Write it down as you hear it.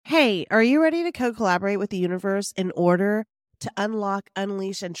Hey, are you ready to co-collaborate with the universe in order to unlock,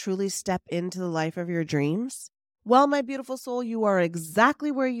 unleash, and truly step into the life of your dreams? Well, my beautiful soul, you are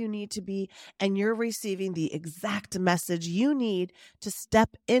exactly where you need to be, and you're receiving the exact message you need to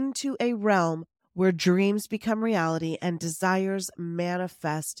step into a realm where dreams become reality and desires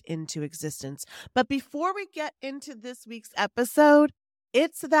manifest into existence. But before we get into this week's episode,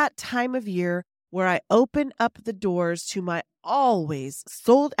 it's that time of year where I open up the doors to my always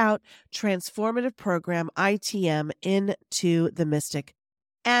sold out transformative program, ITM, Into the Mystic.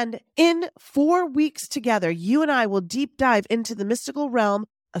 And in 4 weeks together, you and I will deep dive into the mystical realm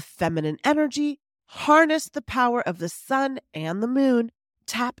of feminine energy, harness the power of the sun and the moon,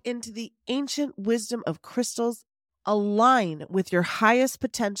 tap into the ancient wisdom of crystals, align with your highest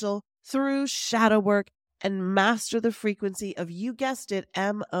potential through shadow work, and master the frequency of, you guessed it,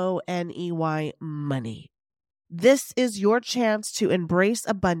 MONEY, money. This is your chance to embrace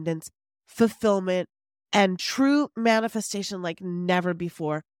abundance, fulfillment, and true manifestation like never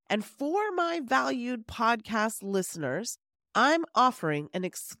before. And for my valued podcast listeners, I'm offering an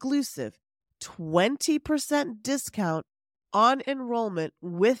exclusive 20% discount on enrollment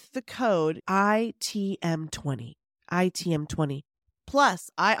with the code ITM20. ITM20. Plus,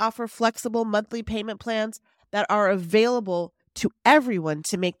 I offer flexible monthly payment plans that are available to everyone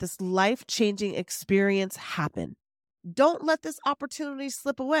to make this life-changing experience happen. Don't let this opportunity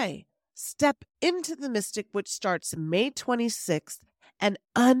slip away. Step into the Mystic, which starts May 26th, and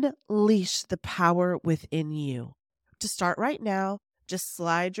unleash the power within you. To start right now, just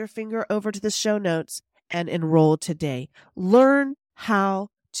slide your finger over to the show notes and enroll today. Learn how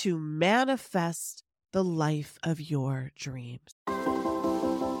to manifest the life of your dreams.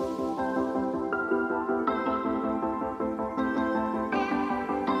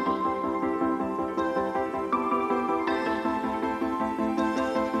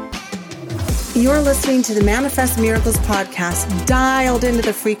 You're listening to the Manifest Miracles podcast, dialed into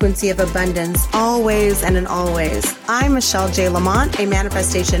the frequency of abundance, always and in all ways. I'm Michelle J. Lamont, a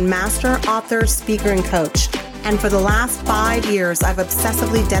manifestation master, author, speaker, and coach. And for the last 5 years, I've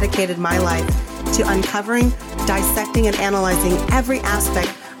obsessively dedicated my life to uncovering, dissecting, and analyzing every aspect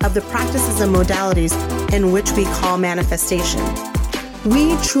of the practices and modalities in which we call manifestation.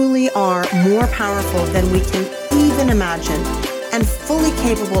 We truly are more powerful than we can even imagine, and fully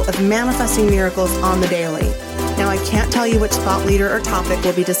capable of manifesting miracles on the daily. Now, I can't tell you which thought leader or topic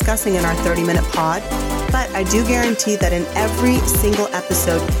we'll be discussing in our 30-minute pod, but I do guarantee that in every single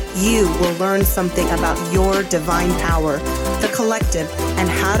episode, you will learn something about your divine power, the collective, and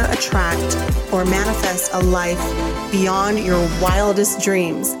how to attract or manifest a life beyond your wildest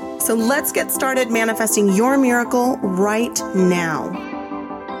dreams. So let's get started manifesting your miracle right now.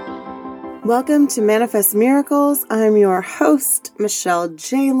 Welcome to Manifest Miracles. I'm your host, Michelle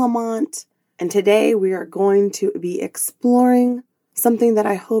J. Lamont, and today we are going to be exploring something that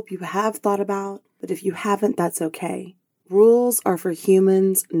I hope you have thought about, but if you haven't, that's okay. Rules are for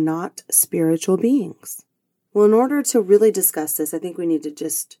humans, not spiritual beings. Well, in order to really discuss this, I think we need to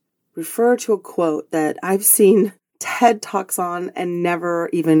just refer to a quote that I've seen TED Talks on and never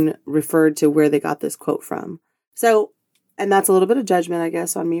even referred to where they got this quote from. And that's a little bit of judgment, I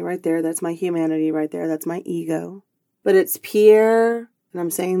guess, on me right there. That's my humanity right there. That's my ego. But it's Pierre, and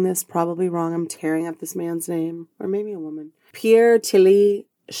I'm saying this probably wrong. I'm tearing up this man's name, or maybe a woman. Pierre Tilly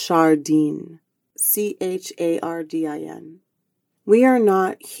Chardin, Chardin. We are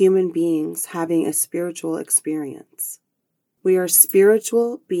not human beings having a spiritual experience. We are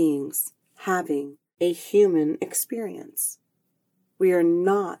spiritual beings having a human experience. We are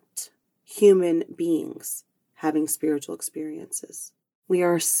not human beings having spiritual experiences. We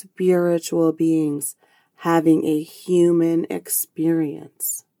are spiritual beings having a human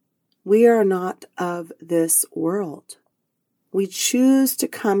experience. We are not of this world. We choose to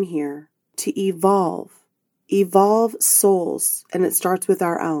come here to evolve souls, and it starts with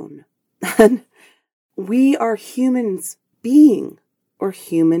our own. And we are humans being or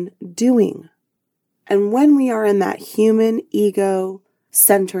human doing. And when we are in that human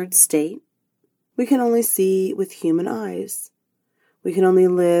ego-centered state, we can only see with human eyes. We can only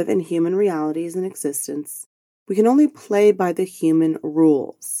live in human realities and existence. We can only play by the human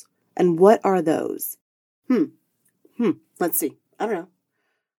rules. And what are those? Let's see. I don't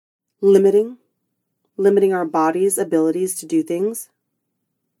know. Limiting our body's abilities to do things.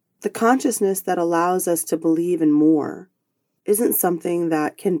 The consciousness that allows us to believe in more isn't something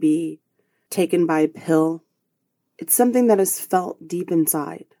that can be taken by a pill. It's something that is felt deep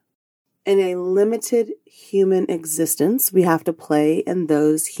inside. In a limited human existence, we have to play in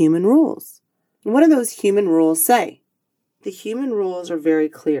those human rules. And what do those human rules say? The human rules are very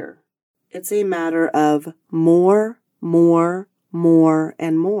clear. It's a matter of more, more, more,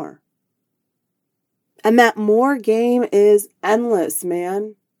 and more. And that more game is endless,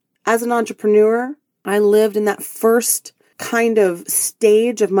 man. As an entrepreneur, I lived in that first kind of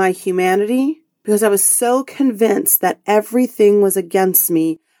stage of my humanity because I was so convinced that everything was against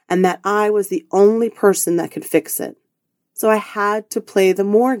me and that I was the only person that could fix it. So I had to play the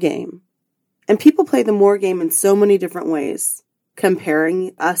more game. And people play the more game in so many different ways.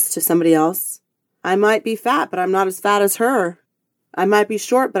 Comparing us to somebody else. I might be fat, but I'm not as fat as her. I might be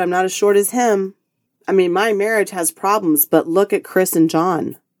short, but I'm not as short as him. I mean, my marriage has problems, but look at Chris and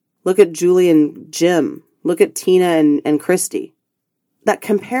John. Look at Julie and Jim. Look at Tina and Christy. That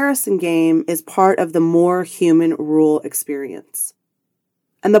comparison game is part of the more human rule experience.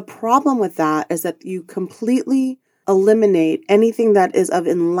 And the problem with that is that you completely eliminate anything that is of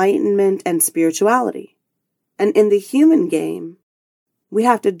enlightenment and spirituality. And in the human game, we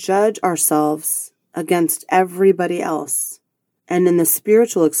have to judge ourselves against everybody else. And in the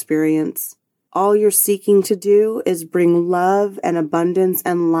spiritual experience, all you're seeking to do is bring love and abundance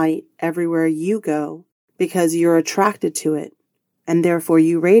and light everywhere you go because you're attracted to it and therefore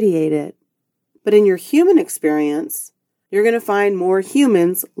you radiate it. But in your human experience, you're going to find more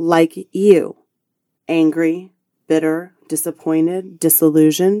humans like you. Angry, bitter, disappointed,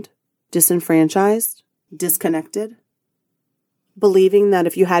 disillusioned, disenfranchised, disconnected. Believing that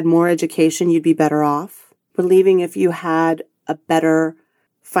if you had more education, you'd be better off. Believing if you had a better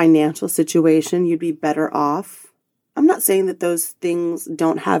financial situation, you'd be better off. I'm not saying that those things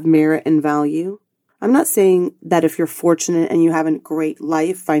don't have merit and value. I'm not saying that if you're fortunate and you have a great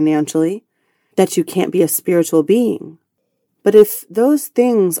life financially, that you can't be a spiritual being. But if those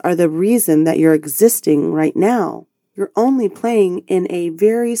things are the reason that you're existing right now, you're only playing in a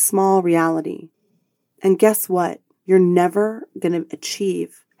very small reality. And guess what? You're never going to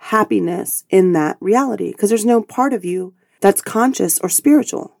achieve happiness in that reality because there's no part of you that's conscious or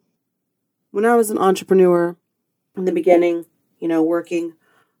spiritual. When I was an entrepreneur in the beginning, working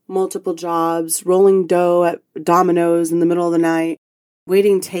multiple jobs, rolling dough at Domino's in the middle of the night,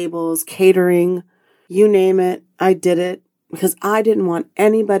 waiting tables, catering, you name it, I did it because I didn't want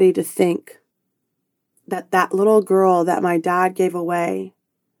anybody to think that that little girl that my dad gave away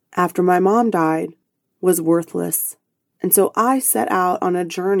after my mom died was worthless. And so I set out on a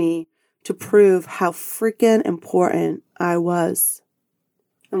journey to prove how freaking important I was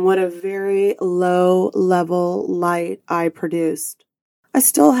and what a very low level light I produced. I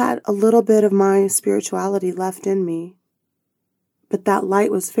still had a little bit of my spirituality left in me, but that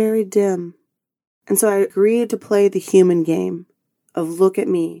light was very dim. And so I agreed to play the human game of look at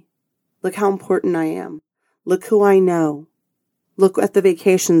me, look how important I am, look who I know, look at the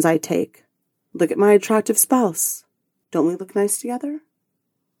vacations I take, look at my attractive spouse. Don't we look nice together?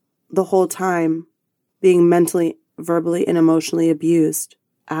 The whole time being mentally, verbally, and emotionally abused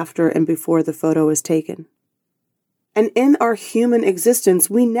after and before the photo was taken. And in our human existence,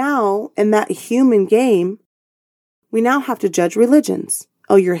 we now, in that human game, we now have to judge religions.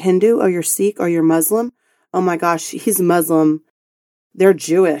 Oh, you're Hindu? Oh, you're Sikh? Oh, you're Muslim? Oh my gosh, he's Muslim. They're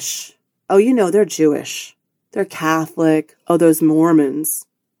Jewish. Oh, they're Jewish. They're Catholic. Oh, those Mormons.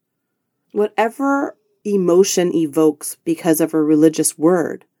 Whatever emotion evokes because of a religious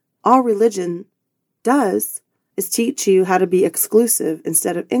word, all religion does is teach you how to be exclusive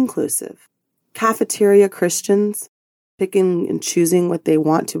instead of inclusive. Cafeteria Christians, picking and choosing what they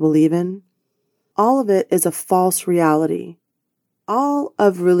want to believe in. All of it is a false reality. All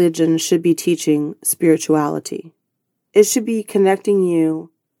of religion should be teaching spirituality. It should be connecting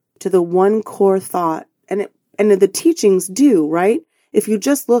you to the one core thought. And the teachings do, right? If you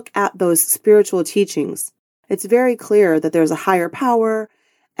just look at those spiritual teachings, it's very clear that there's a higher power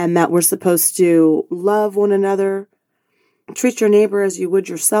and that we're supposed to love one another, treat your neighbor as you would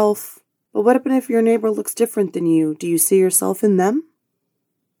yourself. But what if your neighbor looks different than you? Do you see yourself in them?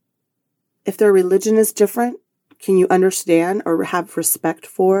 If their religion is different, can you understand or have respect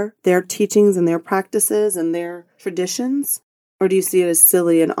for their teachings and their practices and their traditions? Or do you see it as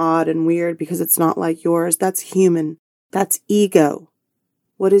silly and odd and weird because it's not like yours? That's human. That's ego.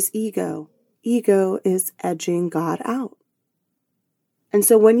 What is ego? Ego is edging God out. And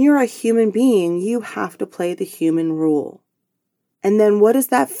so when you're a human being, you have to play the human rule. And then what does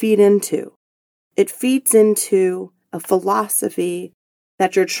that feed into? It feeds into a philosophy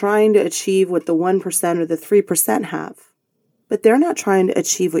that you're trying to achieve what the 1% or the 3% have. But they're not trying to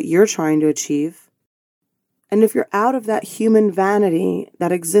achieve what you're trying to achieve. And if you're out of that human vanity,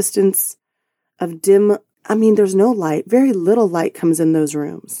 that existence of there's no light. Very little light comes in those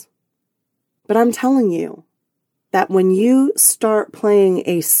rooms. But I'm telling you, that when you start playing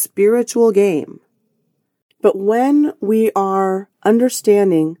a spiritual game, but when we are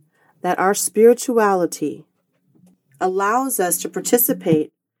understanding that our spirituality allows us to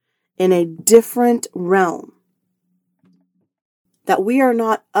participate in a different realm, that we are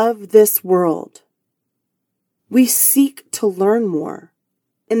not of this world, we seek to learn more.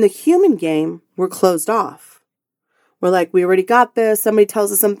 In the human game, we're closed off. We're like, we already got this. Somebody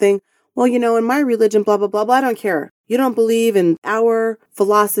tells us something. Well, in my religion, blah, blah, blah, blah, I don't care. You don't believe in our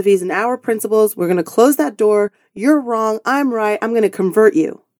philosophies and our principles. We're going to close that door. You're wrong. I'm right. I'm going to convert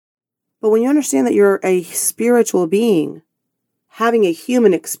you. But when you understand that you're a spiritual being having a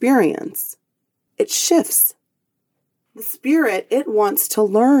human experience, it shifts. The spirit, it wants to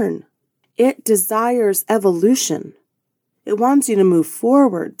learn. It desires evolution. It wants you to move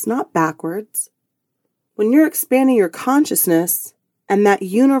forwards, not backwards. When you're expanding your consciousness and that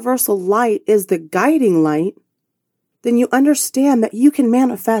universal light is the guiding light, then you understand that you can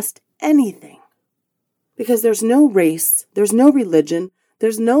manifest anything. Because there's no race, there's no religion,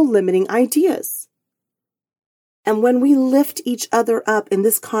 there's no limiting ideas. And when we lift each other up in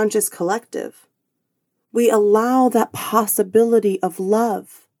this conscious collective, we allow that possibility of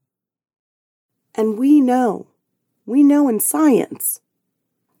love. And we know in science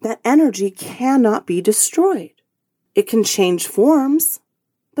that energy cannot be destroyed. It can change forms,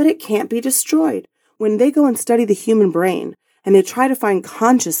 but it can't be destroyed. When they go and study the human brain and they try to find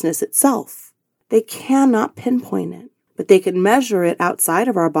consciousness itself, they cannot pinpoint it, but they can measure it outside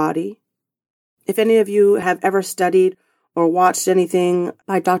of our body. If any of you have ever studied or watched anything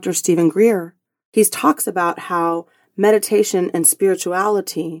by Dr. Stephen Greer, he talks about how meditation and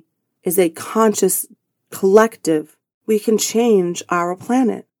spirituality is a conscious collective. We can change our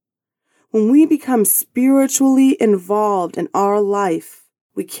planet. When we become spiritually involved in our life,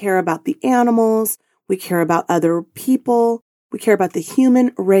 we care about the animals, we care about other people, we care about the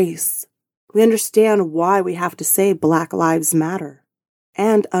human race. We understand why we have to say Black Lives Matter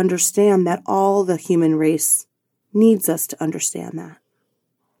and understand that all the human race needs us to understand that.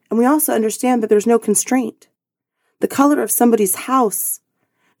 And we also understand that there's no constraint. The color of somebody's house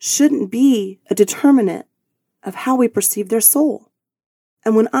shouldn't be a determinant of how we perceive their soul.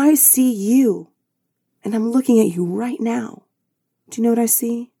 And when I see you, and I'm looking at you right now, do you know what I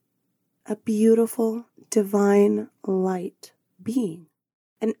see? A beautiful, divine light being.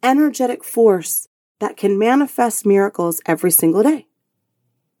 An energetic force that can manifest miracles every single day.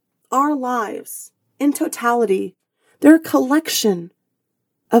 Our lives, in totality, they're a collection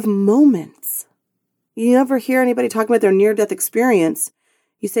of moments. You never hear anybody talking about their near-death experience.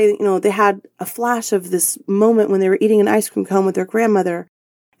 You say, they had a flash of this moment when they were eating an ice cream cone with their grandmother,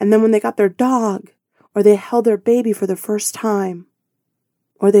 and then when they got their dog, or they held their baby for the first time,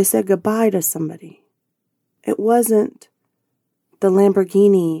 or they said goodbye to somebody. It wasn't the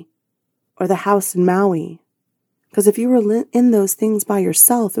Lamborghini or the house in Maui. Because if you were in those things by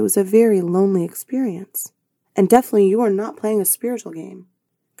yourself, it was a very lonely experience. And definitely you are not playing a spiritual game.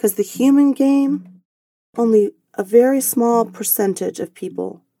 Because the human game, only a very small percentage of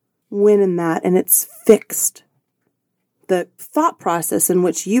people win in that, and it's fixed. The thought process in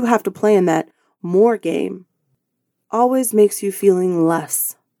which you have to play in that more game always makes you feeling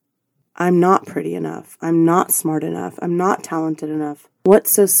less. I'm not pretty enough. I'm not smart enough. I'm not talented enough.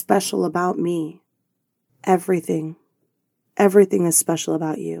 What's so special about me? Everything. Everything is special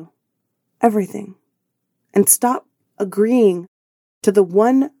about you. Everything. And stop agreeing to the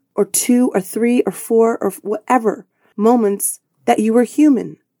 1 or 2 or 3 or 4 or whatever moments that you were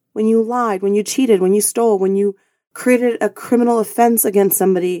human. When you lied, when you cheated, when you stole, when you created a criminal offense against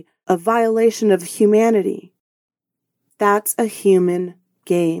somebody, a violation of humanity. That's a human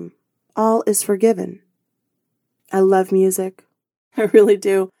game. All is forgiven. I love music. I really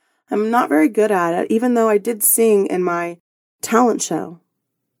do. I'm not very good at it, even though I did sing in my talent show.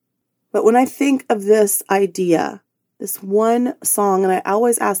 But when I think of this idea, this one song, and I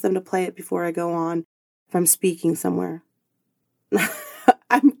always ask them to play it before I go on if I'm speaking somewhere.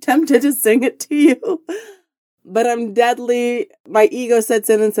 I'm tempted to sing it to you, but my ego sets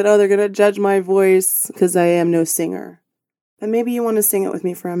in and said, oh, they're going to judge my voice because I am no singer. But maybe you want to sing it with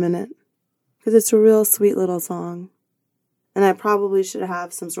me for a minute, because it's a real sweet little song. And I probably should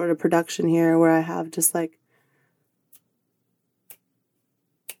have some sort of production here where I have just like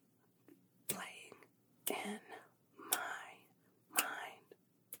playing in my mind.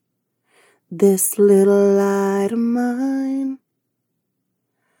 This little light of mine,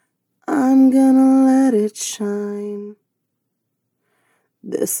 I'm gonna let it shine.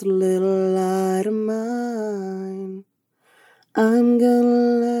 This little light of mine, I'm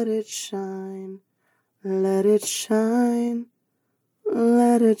gonna let it shine. Let it shine,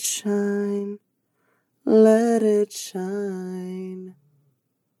 let it shine, let it shine.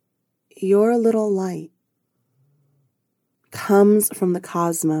 Your little light comes from the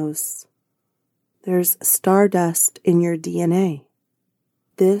cosmos. There's stardust in your DNA.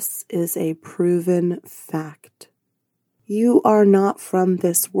 This is a proven fact. You are not from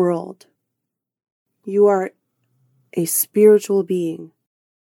this world. You are a spiritual being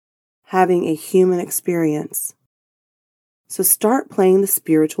having a human experience. So start playing the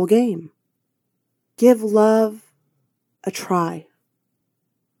spiritual game. Give love a try.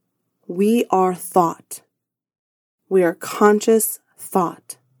 We are thought. We are conscious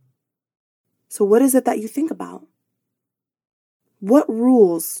thought. So what is it that you think about? What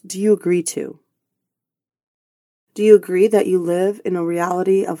rules do you agree to? Do you agree that you live in a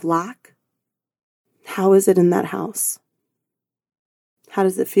reality of lack? How is it in that house? How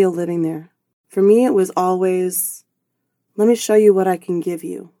does it feel living there? For me, it was always, let me show you what I can give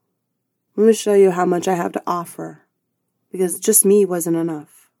you. Let me show you how much I have to offer. Because just me wasn't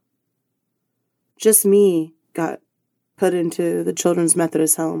enough. Just me got put into the Children's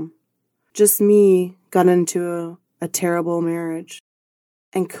Methodist home. Just me got into a terrible marriage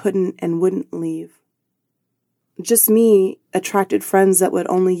and couldn't and wouldn't leave. Just me attracted friends that would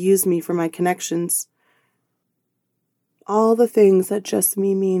only use me for my connections. All the things that just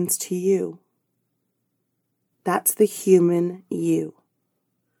me means to you. That's the human you.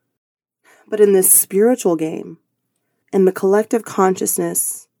 But in this spiritual game, in the collective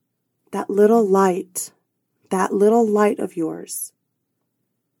consciousness, that little light of yours,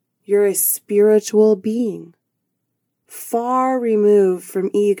 you're a spiritual being, far removed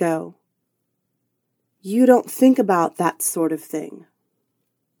from ego. You don't think about that sort of thing.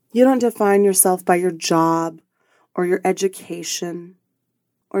 You don't define yourself by your job or your education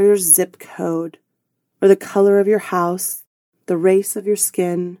or your zip code or the color of your house, the race of your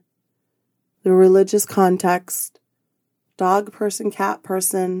skin, the religious context, dog person, cat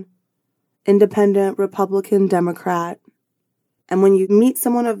person, independent, Republican, Democrat. And when you meet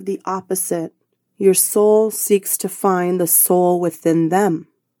someone of the opposite, your soul seeks to find the soul within them.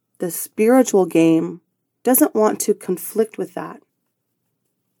 The spiritual game doesn't want to conflict with that.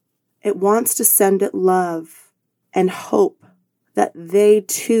 It wants to send it love and hope that they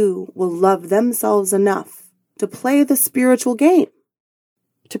too will love themselves enough to play the spiritual game,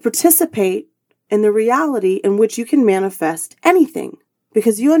 to participate in the reality in which you can manifest anything,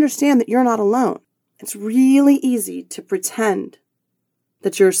 because you understand that you're not alone. It's really easy to pretend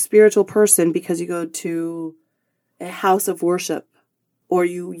that you're a spiritual person because you go to a house of worship or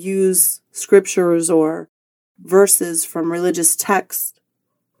you use scriptures or verses from religious texts.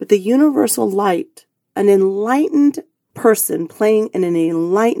 But the universal light, an enlightened person playing in an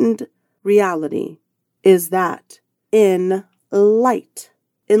enlightened reality, is that in light.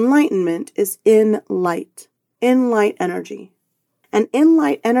 Enlightenment is in light energy. And in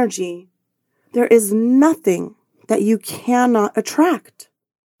light energy, there is nothing that you cannot attract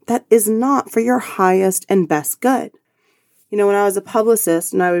that is not for your highest and best good. You know, when I was a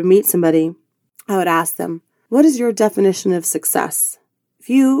publicist and I would meet somebody, I would ask them, what is your definition of success?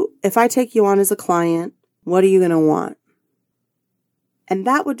 If I take you on as a client, what are you going to want? And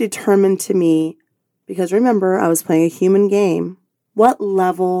that would determine to me, because remember, I was playing a human game, what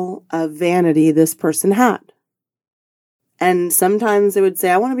level of vanity this person had. And sometimes they would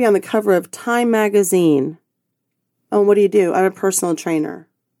say, I want to be on the cover of Time magazine. Oh, what do? I'm a personal trainer.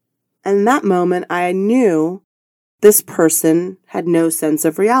 And in that moment, I knew this person had no sense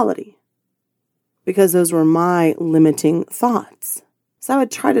of reality, because those were my limiting thoughts. So I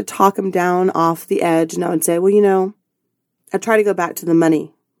would try to talk them down off the edge, and I would say, well, I'd try to go back to the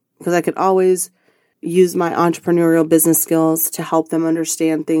money, because I could always use my entrepreneurial business skills to help them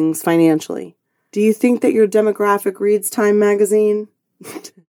understand things financially. Do you think that your demographic reads Time magazine?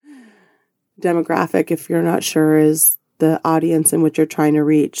 Demographic, if you're not sure, is the audience in which you're trying to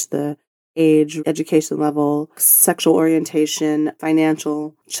reach, the age, education level, sexual orientation,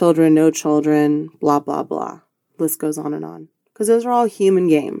 financial, children, no children, blah, blah, blah. List goes on and on. Because those are all human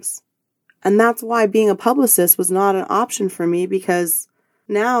games. And that's why being a publicist was not an option for me, because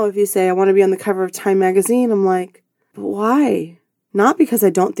now if you say, I want to be on the cover of Time magazine, I'm like, but why? Not because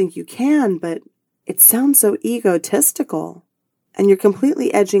I don't think you can, but it sounds so egotistical. And you're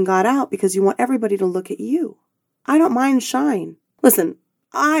completely edging God out because you want everybody to look at you. I don't mind shine. Listen,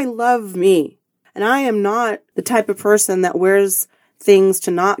 I love me. And I am not the type of person that wears things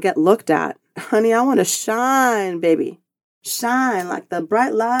to not get looked at. Honey, I want to shine, baby. Shine like the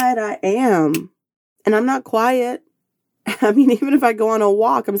bright light I am. And I'm not quiet. I mean, even if I go on a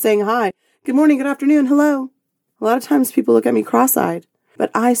walk, I'm saying hi. Good morning, good afternoon, hello. A lot of times people look at me cross-eyed,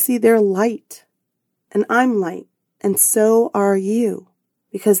 but I see their light, and I'm light, and so are you.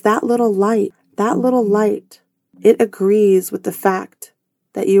 Because that little light, it agrees with the fact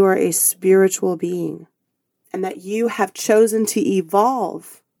that you are a spiritual being and that you have chosen to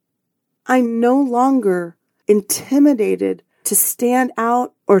evolve. I'm no longer intimidated to stand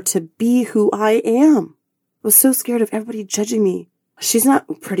out or to be who I am. I was so scared of everybody judging me. She's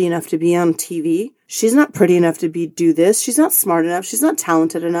not pretty enough to be on TV. She's not pretty enough to do this. She's not smart enough. She's not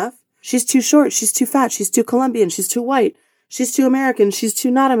talented enough. She's too short. She's too fat. She's too Colombian. She's too white. She's too American. She's too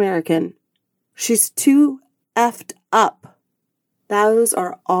not American. She's too effed up. Those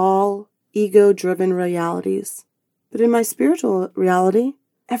are all ego-driven realities. But in my spiritual reality,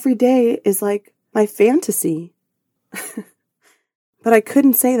 every day is like my fantasy. But I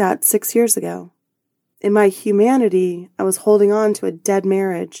couldn't say that 6 years ago. In my humanity, I was holding on to a dead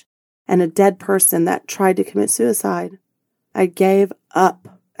marriage and a dead person that tried to commit suicide. I gave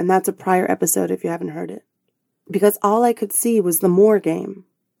up, and that's a prior episode if you haven't heard it. Because all I could see was the more game,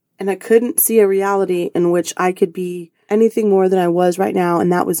 and I couldn't see a reality in which I could be anything more than I was right now,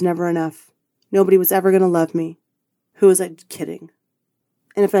 and that was never enough. Nobody was ever going to love me. Who was I kidding?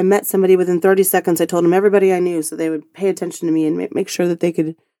 And if I met somebody within 30 seconds, I told them everybody I knew so they would pay attention to me and make sure that they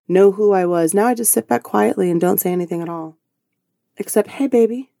could know who I was. Now I just sit back quietly and don't say anything at all. Except, hey,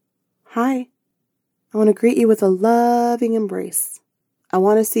 baby. Hi. I want to greet you with a loving embrace. I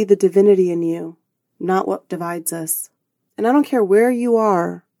want to see the divinity in you, not what divides us. And I don't care where you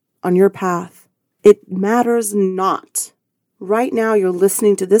are on your path. It matters not. Right now, you're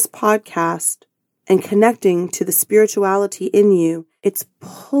listening to this podcast and connecting to the spirituality in you. It's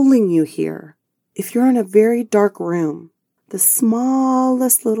pulling you here. If you're in a very dark room, the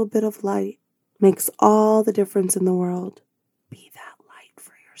smallest little bit of light makes all the difference in the world. Be that light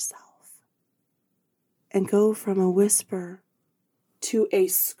for yourself. And go from a whisper to a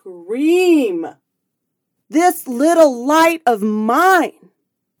scream. This little light of mine,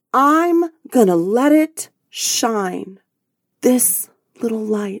 I'm gonna let it shine. This little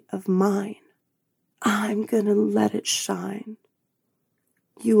light of mine, I'm gonna let it shine.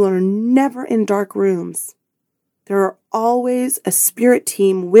 You are never in dark rooms. There are always a spirit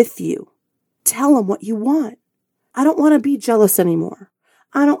team with you. Tell them what you want. I don't want to be jealous anymore.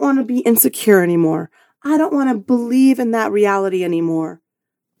 I don't want to be insecure anymore. I don't want to believe in that reality anymore.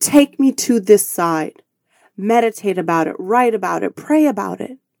 Take me to this side. Meditate about it, write about it, pray about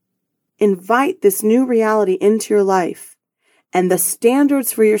it. Invite this new reality into your life. And the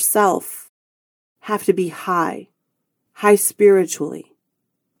standards for yourself have to be high spiritually.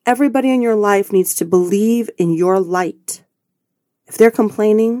 Everybody in your life needs to believe in your light. If they're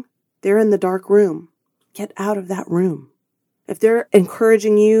complaining, they're in the dark room. Get out of that room. If they're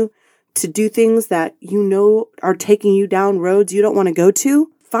encouraging you to do things that you know are taking you down roads you don't want to go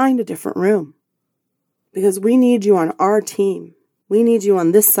to, find a different room. Because we need you on our team. We need you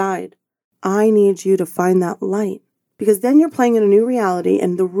on this side. I need you to find that light. Because then you're playing in a new reality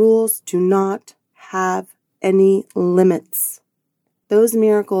and the rules do not have any limits. Those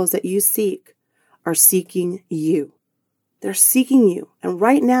miracles that you seek are seeking you. They're seeking you. And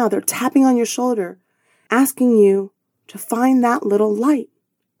right now they're tapping on your shoulder, asking you to find that little light.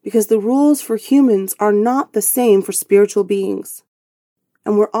 Because the rules for humans are not the same for spiritual beings.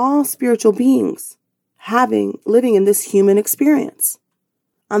 And we're all spiritual beings, living in this human experience.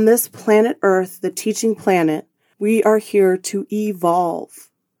 On this planet Earth, the teaching planet, we are here to evolve.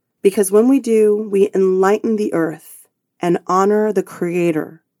 Because when we do, we enlighten the earth and honor the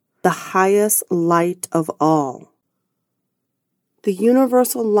Creator, the highest light of all. The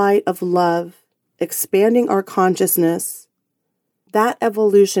universal light of love, expanding our consciousness, that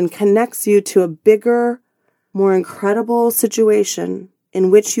evolution connects you to a bigger, more incredible situation in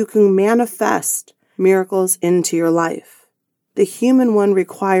which you can manifest miracles into your life. The human one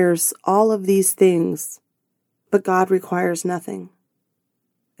requires all of these things, but God requires nothing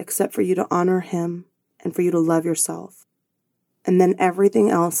except for you to honor Him and for you to love yourself. And then everything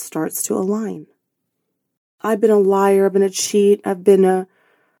else starts to align. I've been a liar, I've been a cheat, I've been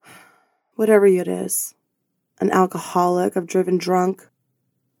whatever it is, an alcoholic, I've driven drunk,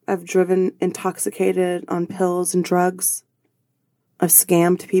 I've driven intoxicated on pills and drugs, I've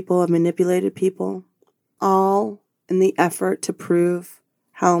scammed people, I've manipulated people, all in the effort to prove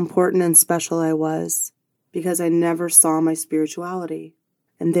how important and special I was, because I never saw my spirituality.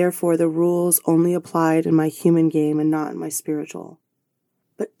 And therefore the rules only applied in my human game and not in my spiritual.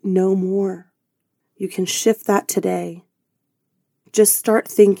 But no more. You can shift that today. Just start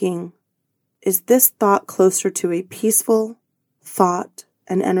thinking, is this thought closer to a peaceful thought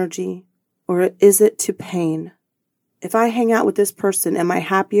and energy or is it to pain? If I hang out with this person, am I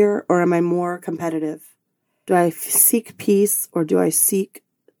happier or am I more competitive? Do I seek peace or do I seek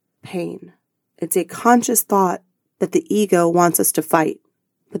pain? It's a conscious thought that the ego wants us to fight,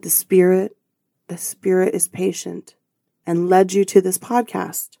 but the spirit is patient and led you to this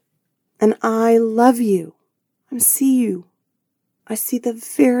podcast. And I love you. I see you. I see the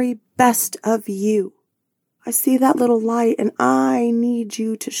very best of you. I see that little light and I need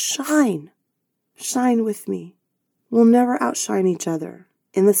you to shine. Shine with me. We'll never outshine each other.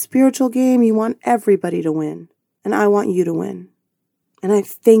 In the spiritual game, you want everybody to win, and I want you to win. And I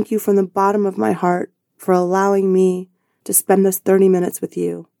thank you from the bottom of my heart for allowing me to spend this 30 minutes with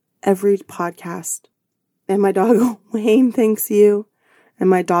you every podcast. And my dog Wayne thanks you. And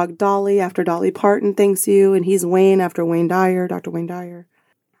my dog Dolly after Dolly Parton thanks you. And he's Wayne after Wayne Dyer, Dr. Wayne Dyer.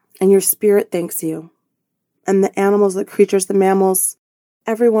 And your spirit thanks you. And the animals, the creatures, the mammals,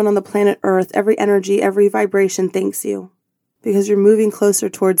 everyone on the planet Earth, every energy, every vibration thanks you. Because you're moving closer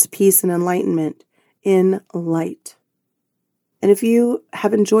towards peace and enlightenment in light. And if you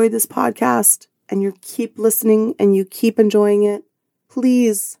have enjoyed this podcast and you keep listening and you keep enjoying it,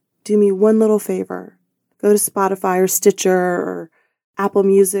 please do me one little favor. Go to Spotify or Stitcher or Apple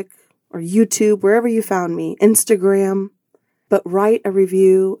Music or YouTube, wherever you found me, Instagram, but write a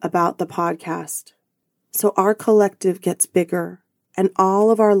review about the podcast so our collective gets bigger and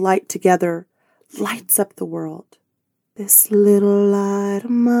all of our light together lights up the world. This little light of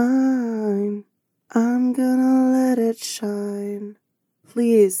mine, I'm gonna let it shine.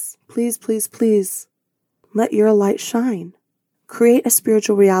 Please, please, please, please, let your light shine. Create a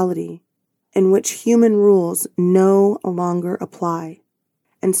spiritual reality in which human rules no longer apply.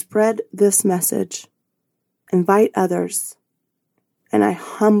 And spread this message. Invite others. And I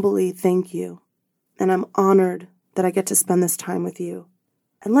humbly thank you. And I'm honored that I get to spend this time with you.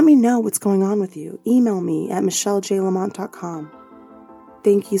 And let me know what's going on with you. Email me at michellejlamont.com.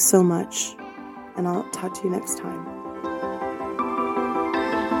 Thank you so much. And I'll talk to you next time.